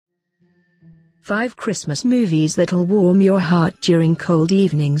5 Christmas movies that'll warm your heart during cold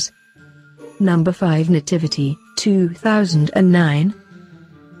evenings. Number 5 Nativity, 2009.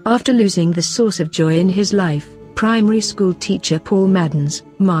 After losing the source of joy in his life, primary school teacher Paul Madden's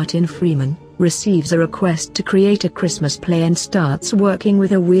Martin Freeman receives a request to create a Christmas play and starts working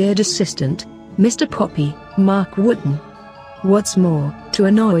with a weird assistant, Mr. Poppy, Mark Wootton. What's more, to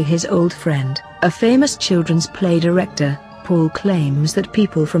annoy his old friend, a famous children's play director, Paul claims that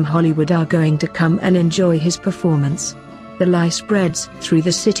people from Hollywood are going to come and enjoy his performance. The lie spreads through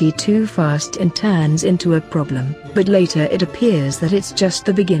the city too fast and turns into a problem, but later it appears that it's just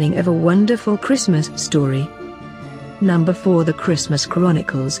the beginning of a wonderful Christmas story. Number 4 The Christmas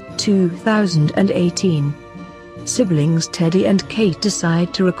Chronicles, 2018. Siblings Teddy and Kate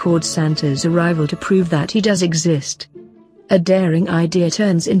decide to record Santa's arrival to prove that he does exist. A daring idea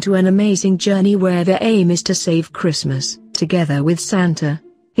turns into an amazing journey where their aim is to save Christmas, together with Santa,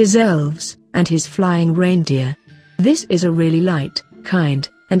 his elves, and his flying reindeer. This is a really light, kind,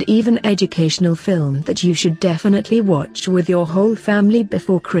 and even educational film that you should definitely watch with your whole family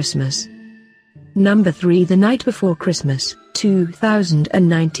before Christmas. Number 3 The Night Before Christmas,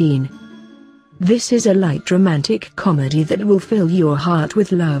 2019. This is a light romantic comedy that will fill your heart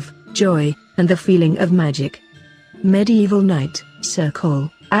with love, joy, and the feeling of magic. Medieval knight, Sir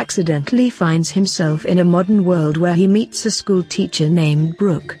Cole, accidentally finds himself in a modern world where he meets a school teacher named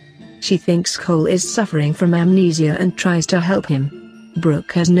Brooke. She thinks Cole is suffering from amnesia and tries to help him.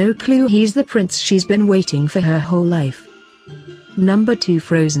 Brooke has no clue he's the prince she's been waiting for her whole life. Number 2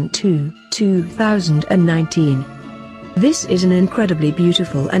 Frozen 2, 2019. This is an incredibly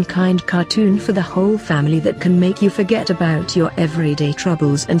beautiful and kind cartoon for the whole family that can make you forget about your everyday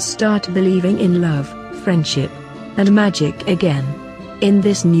troubles and start believing in love, friendship, and magic again. In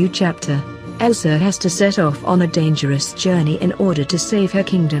this new chapter, Elsa has to set off on a dangerous journey in order to save her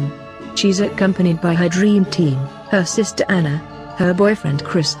kingdom. She's accompanied by her dream team, her sister Anna, her boyfriend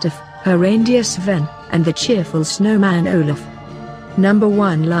Kristoff, her reindeer Sven, and the cheerful snowman Olaf. Number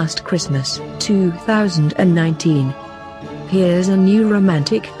 1 Last Christmas, 2019. Here's a new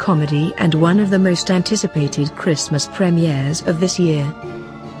romantic comedy and one of the most anticipated Christmas premieres of this year.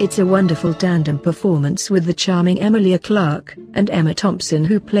 It's a wonderful tandem performance with the charming Emilia Clarke and Emma Thompson,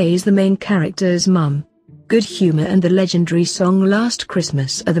 who plays the main character's mum. Good humor and the legendary song Last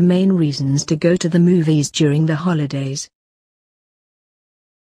Christmas are the main reasons to go to the movies during the holidays.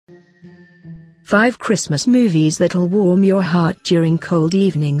 5 Christmas movies that'll warm your heart during cold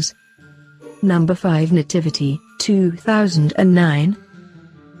evenings. Number 5 Nativity, 2009.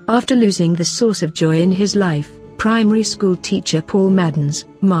 After losing the source of joy in his life, primary school teacher Paul Madden's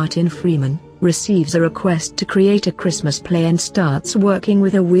Martin Freeman receives a request to create a Christmas play and starts working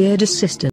with a weird assistant.